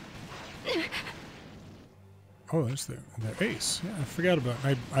 Oh, there's their ace. Yeah, I forgot about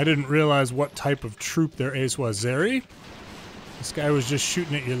it. I didn't realize what type of troop their ace was. Zeri? This guy was just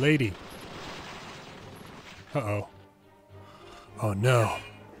shooting at your lady. Uh-oh. Oh, no.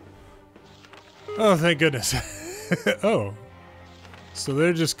 Oh, thank goodness. Oh. So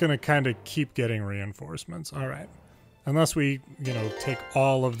they're just going to kind of keep getting reinforcements. All right. Unless we, you know, take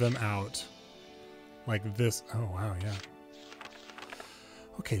all of them out. Like this. Oh, wow, yeah.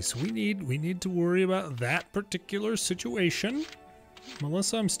 Okay, so we need to worry about that particular situation.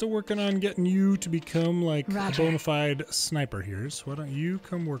 Melissa, I'm still working on getting you to become like a bona fide sniper here. So why don't you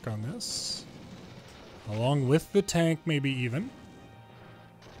come work on this? Along with the tank, maybe even.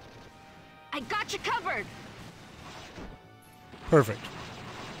 I got you covered. Perfect.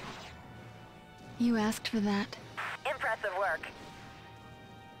 You asked for that. Impressive work.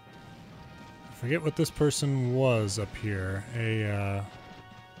 I forget what this person was up here. A,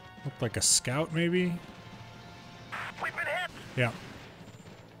 looked like a scout, maybe? We've been hit. Yeah.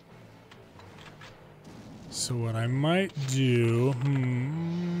 So what I might do...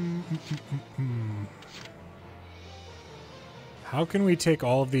 How can we take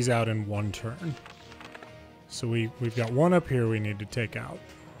all of these out in one turn? So we've got one up here we need to take out.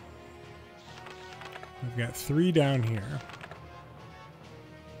 We've got 3 down here.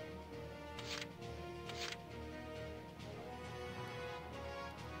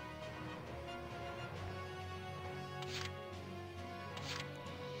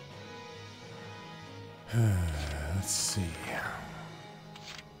 Let's see.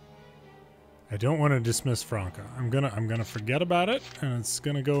 I don't want to dismiss Franca. I'm gonna forget about it, and it's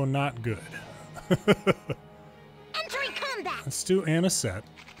gonna go not good. Entering combat. Let's do Anisette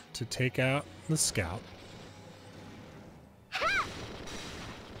to take out the scout.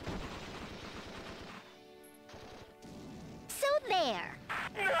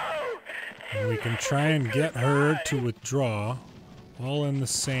 And we can try and get her to withdraw. All in the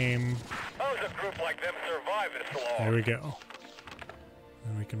same... How does a group like them survive this long? There we go.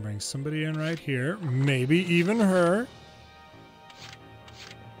 And we can bring somebody in right here. Maybe even her.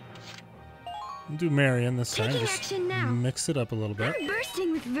 We'll do Marion this time. Taking Just action now. mix it up a little bit. I'm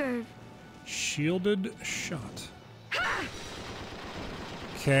bursting with verve. Shielded shot.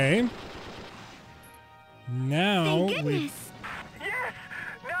 Okay. Now Thank goodness. Yes!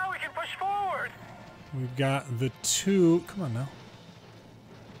 Now we can push forward! we've got the two. Come on now.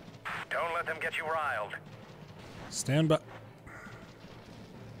 Don't let them get you riled. Stand by.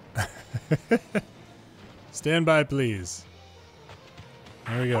 Stand by, please.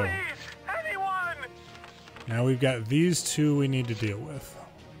 There we go. Please, anyone! Now we've got these two we need to deal with.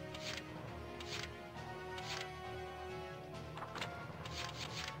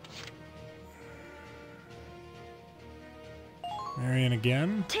 Marion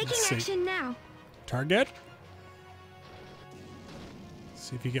again. Taking Let's see. action now. Target.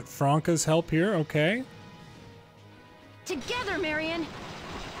 See if you get Franca's help here. Okay. Together, Marion.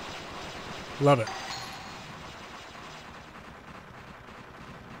 Love it.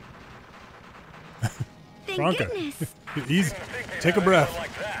 Thank Franca. goodness. Easy. Take a breath.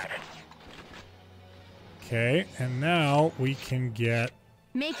 Okay, and now we can get...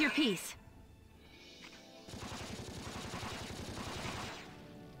 Make your peace.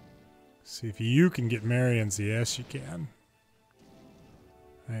 See if you can get Marion's. Yes, you can.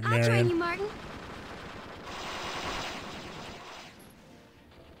 All right, I'll join Marion. you, Martin.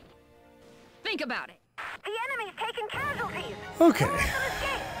 Think about it. The enemy's taking casualties. Okay.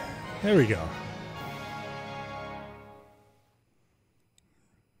 There we go.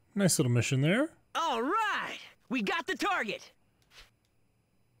 Nice little mission there. All right, we got the target.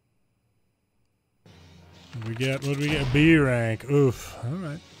 What do we get? What do we get? B rank. Oof. All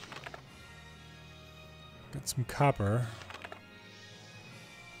right. Got some copper.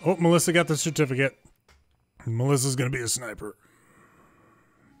 Oh, Melissa got the certificate. Melissa's gonna be a sniper.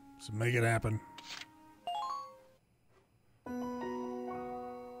 So make it happen.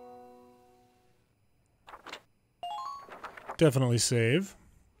 Definitely save.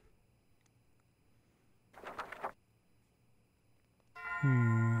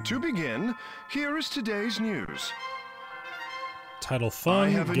 To begin, here is today's news. Title I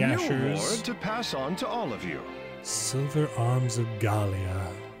Fun, have a new award Gashers, to pass on to all of you. Silver Arms of Gallia.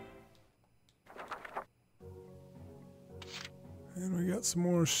 And we got some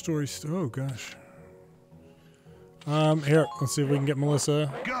more story stuff. Oh, gosh. Here, let's see if we can get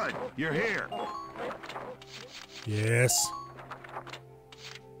Melissa. Good, you're here. Yes.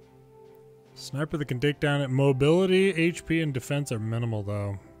 Sniper that can take down it. Mobility, HP, and defense are minimal,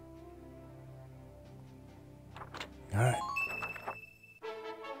 though. Alright.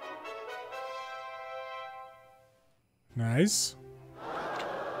 Nice.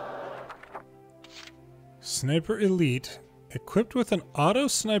 Sniper Elite. Equipped with an auto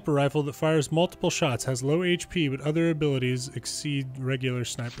sniper rifle that fires multiple shots, has low HP, but other abilities exceed regular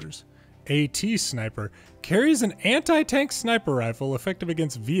snipers. AT Sniper. Carries an anti-tank sniper rifle effective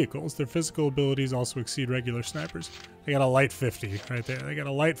against vehicles. Their physical abilities also exceed regular snipers. They got a light 50 right there. They got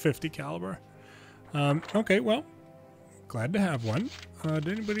a light 50 caliber. Okay, well, glad to have one. Did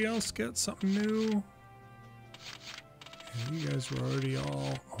anybody else get something new? Yeah, you guys were already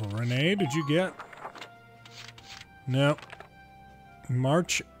all... Oh, Renee, did you get... No.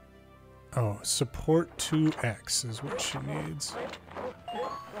 March... Oh, support 2X is what she needs.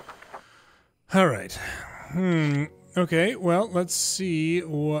 Alright. Okay, well, let's see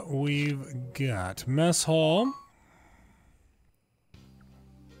what we've got. Mess hall.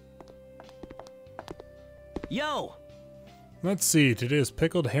 Yo! Let's see, today is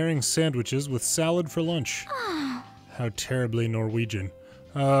pickled herring sandwiches with salad for lunch. How terribly Norwegian.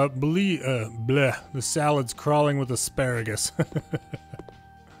 Bleh, the salad's crawling with asparagus.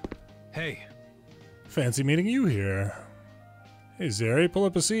 Hey. Fancy meeting you here. Hey, Zeri, pull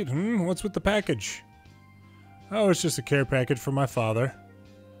up a seat. What's with the package? Oh, it's just a care package for my father.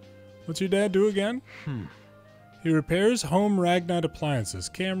 What's your dad do again? He repairs home Ragnite appliances,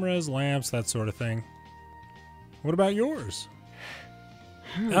 cameras, lamps, that sort of thing. What about yours?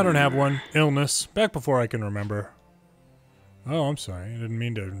 I don't have one. Illness. Back before I can remember. Oh, I'm sorry. I didn't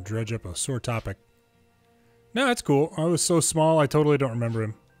mean to dredge up a sore topic. No, that's cool. I was so small, I totally don't remember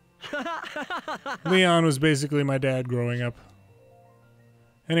him. Leon was basically my dad growing up.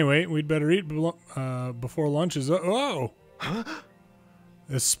 Anyway, we'd better eat before lunch is... Oh!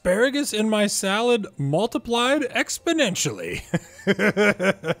 Asparagus in my salad multiplied exponentially.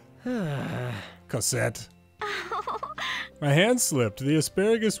 Cossette. Oh, My hand slipped. The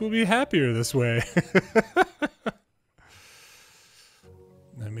asparagus will be happier this way.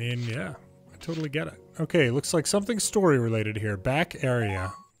 I mean, yeah, I totally get it. Okay, looks like something story related here. Back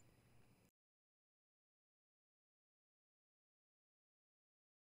area.